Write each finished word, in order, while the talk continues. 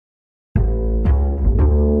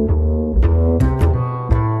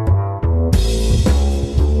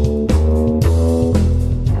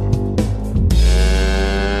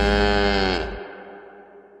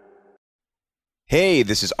Hey,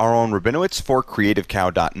 this is Aaron Rabinowitz for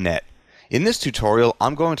CreativeCow.net. In this tutorial,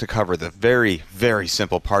 I'm going to cover the very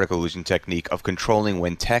simple particle illusion technique of controlling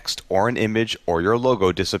when text or an image or your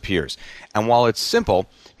logo disappears. And while it's simple,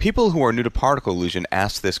 people who are new to particle illusion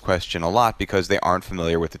ask this question a lot because they aren't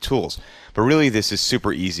familiar with the tools. But really, this is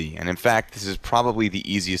super easy, and in fact, this is probably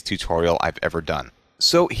the easiest tutorial I've ever done.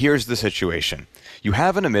 So here's the situation. You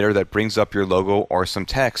have an emitter that brings up your logo or some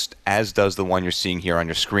text, as does the one you're seeing here on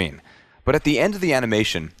your screen. But at the end of the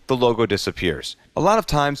animation, the logo disappears. A lot of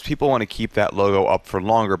times people want to keep that logo up for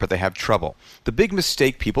longer, but they have trouble. The big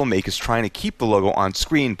mistake people make is trying to keep the logo on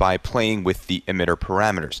screen by playing with the emitter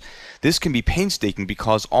parameters. This can be painstaking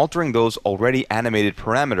because altering those already animated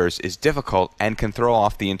parameters is difficult and can throw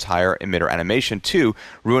off the entire emitter animation too,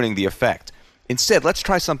 ruining the effect. Instead, let's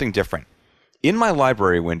try something different. In my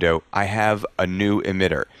library window, I have a new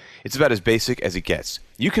emitter. It's about as basic as it gets.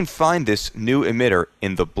 You can find this new emitter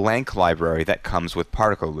in the blank library that comes with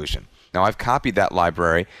particle illusion. Now I've copied that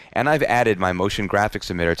library and I've added my motion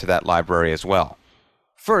graphics emitter to that library as well.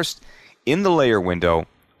 First, in the layer window,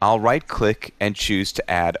 I'll right click and choose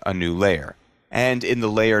to add a new layer. And in the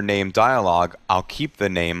layer name dialog, I'll keep the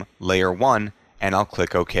name layer 1 and I'll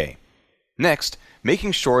click OK. Next,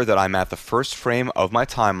 making sure that I'm at the first frame of my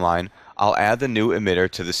timeline, I'll add the new emitter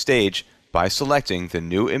to the stage by selecting the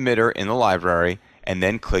new emitter in the library and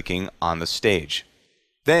then clicking on the stage.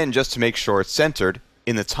 Then, just to make sure it's centered,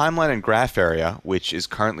 in the timeline and graph area, which is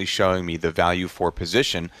currently showing me the value for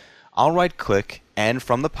position, I'll right click and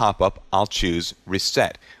from the pop-up I'll choose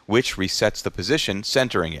Reset, which resets the position,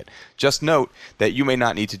 centering it. Just note that you may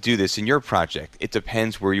not need to do this in your project. It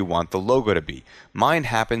depends where you want the logo to be. Mine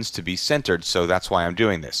happens to be centered, so that's why I'm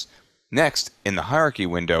doing this. Next, in the hierarchy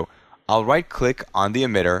window, I'll right-click on the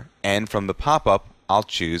emitter and from the pop-up I'll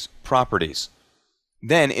choose Properties.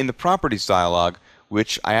 Then in the Properties dialog,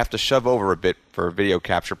 which I have to shove over a bit for video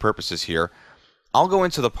capture purposes here, I'll go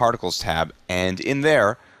into the Particles tab and in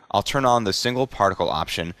there I'll turn on the Single Particle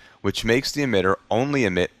option, which makes the emitter only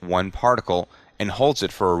emit one particle and holds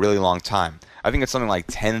it for a really long time. I think it's something like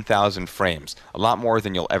 10,000 frames, a lot more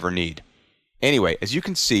than you'll ever need. Anyway, as you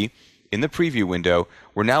can see, in the preview window,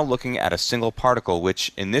 we're now looking at a single particle,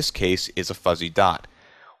 which in this case is a fuzzy dot.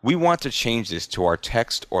 We want to change this to our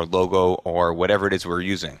text or logo or whatever it is we're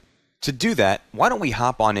using. To do that, why don't we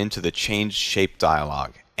hop on into the Change Shape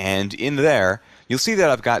dialog. And in there, you'll see that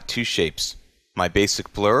I've got two shapes. My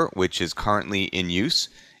basic blur, which is currently in use,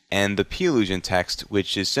 and the P-Illusion text,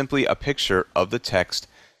 which is simply a picture of the text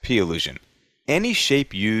P-Illusion. Any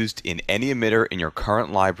shape used in any emitter in your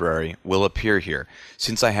current library will appear here.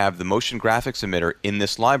 Since I have the motion graphics emitter in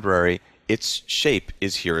this library, its shape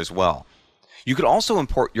is here as well. You could also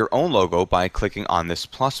import your own logo by clicking on this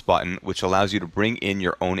plus button, which allows you to bring in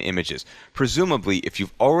your own images. Presumably, if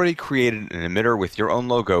you've already created an emitter with your own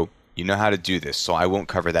logo, you know how to do this, so I won't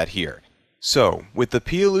cover that here. So, with the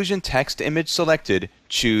P-Illusion text image selected,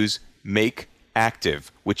 choose Make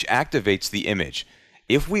Active, which activates the image.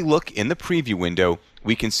 If we look in the preview window,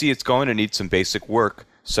 we can see it's going to need some basic work,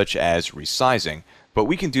 such as resizing, but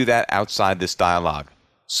we can do that outside this dialog.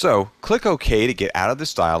 So, click OK to get out of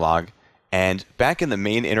this dialog, and back in the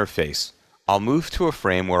main interface, I'll move to a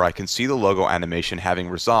frame where I can see the logo animation having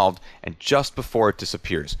resolved and just before it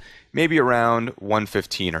disappears, maybe around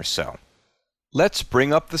 1:15 or so. Let's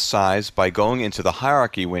bring up the size by going into the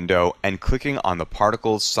hierarchy window and clicking on the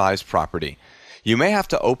particle's size property. You may have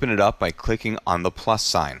to open it up by clicking on the plus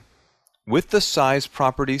sign. With the size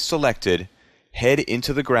property selected, head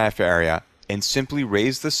into the graph area and simply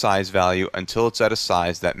raise the size value until it's at a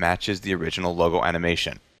size that matches the original logo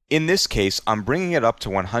animation. In this case, I'm bringing it up to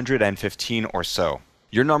 115 or so.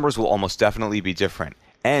 Your numbers will almost definitely be different.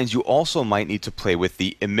 And you also might need to play with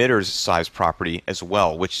the emitter's size property as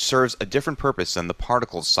well, which serves a different purpose than the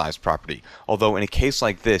particle's size property, although in a case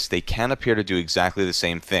like this, they can appear to do exactly the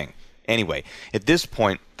same thing. Anyway, at this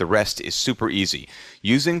point, the rest is super easy.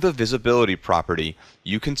 Using the visibility property,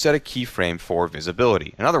 you can set a keyframe for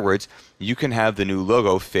visibility. In other words, you can have the new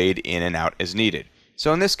logo fade in and out as needed.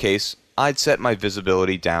 So in this case, I'd set my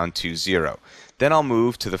visibility down to 0. Then I'll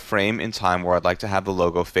move to the frame in time where I'd like to have the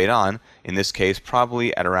logo fade on, in this case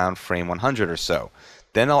probably at around frame 100 or so.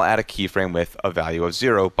 Then I'll add a keyframe with a value of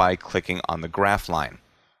 0 by clicking on the graph line.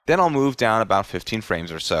 Then I'll move down about 15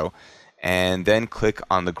 frames or so, and then click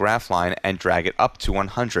on the graph line and drag it up to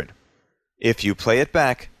 100. If you play it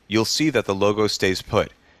back, you'll see that the logo stays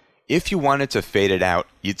put. If you wanted to fade it out,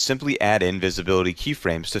 you'd simply add in visibility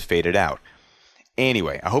keyframes to fade it out.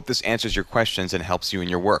 Anyway, I hope this answers your questions and helps you in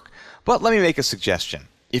your work. But let me make a suggestion.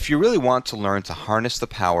 If you really want to learn to harness the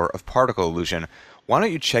power of particle illusion, why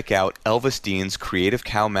don't you check out Elvis Dean's Creative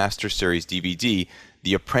Cow Master Series DVD,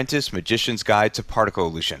 The Apprentice Magician's Guide to Particle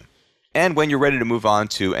Illusion. And when you're ready to move on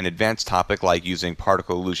to an advanced topic like using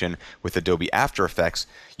particle illusion with Adobe After Effects,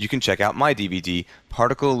 you can check out my DVD,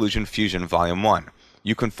 Particle Illusion Fusion Volume 1.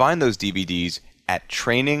 You can find those DVDs at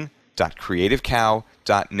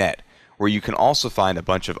training.creativecow.net, where you can also find a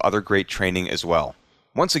bunch of other great training as well.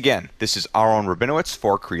 Once again, this is Aaron Rabinowitz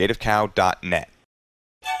for creativecow.net.